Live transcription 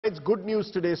It's good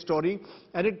news today's story,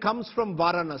 and it comes from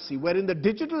Varanasi, where in the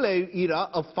digital era,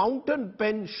 a fountain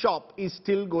pen shop is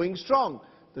still going strong.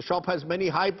 The shop has many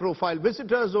high-profile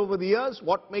visitors over the years.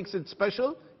 What makes it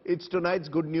special? It's tonight's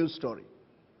good news story.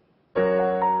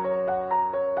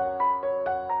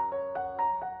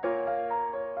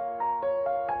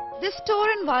 This store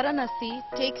in Varanasi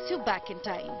takes you back in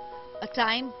time, a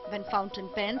time when fountain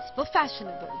pens were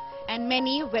fashionable and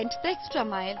many went the extra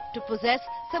mile to possess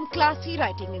some classy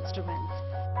writing instruments.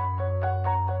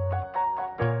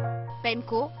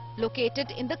 Penco,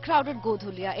 located in the crowded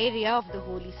Godhulia area of the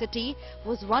holy city,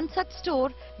 was one such store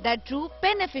that drew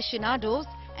pen aficionados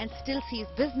and still sees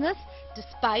business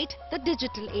despite the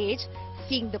digital age,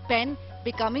 seeing the pen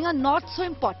becoming a not so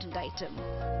important item.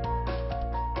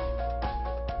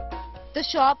 The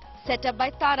shop, set up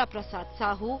by Tara Prasad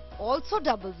Sahu, also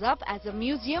doubles up as a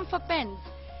museum for pens.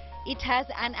 It has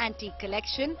an antique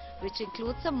collection which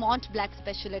includes a Mont Black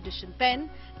Special Edition pen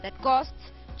that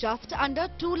costs just under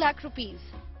 2 lakh rupees.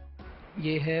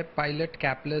 ये है pilot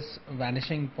कैपलेस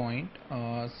vanishing point.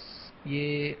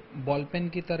 ये ball pen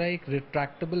की तरह एक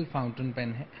retractable fountain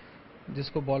pen है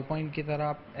जिसको ball point की तरह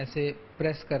आप ऐसे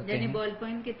प्रेस करते हैं, बॉल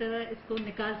पॉइंट की तरह इसको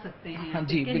निकाल सकते हैं। हाँ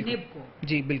जी बिल्कुल,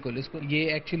 जी बिल्कुल। इसको ये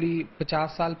एक्चुअली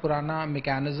 50 साल पुराना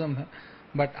मैकेनिज्म है,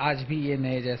 बट आज भी ये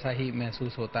नए जैसा ही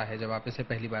महसूस होता है जब आप इसे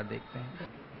पहली बार देखते हैं।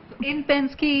 तो इन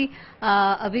पेन्स की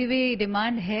अभी भी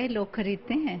डिमांड है, लोग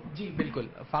खरीदते हैं? जी बिल्कुल,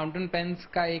 फाउंटेन पेन्स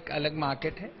का एक अलग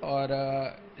मार्केट है और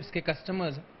इसके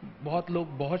कस्टमर्स बहुत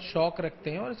लोग बहुत शौक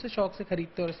रखते हैं और इसे शौक से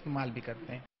खरीदते हैं और इस्तेमाल भी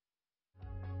करते हैं।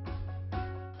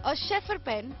 A Sheffer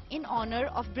pen in honor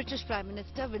of British Prime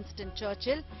Minister Winston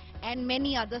Churchill and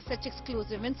many other such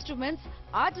exclusive instruments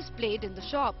are displayed in the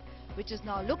shop, which is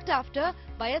now looked after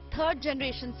by a third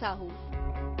generation Sahu.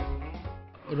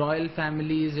 Royal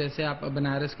families, जैसे आप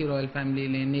बनारस की royal family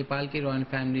लें, नेपाल की royal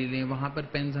family लें, वहाँ पर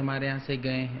pens हमारे यहाँ से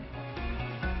गए हैं।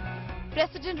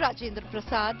 President Rajendra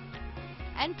Prasad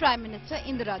and Prime Minister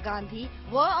Indira Gandhi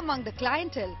were among the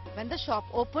clientele when the shop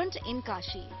opened in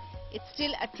Kashi. It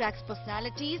still attracts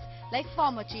personalities like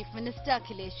former Chief Minister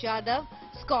Akhilesh Yadav,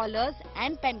 scholars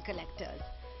and pen collectors.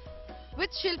 With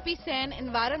Shilpi Sen in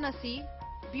Varanasi,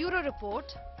 Bureau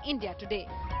Report, India Today.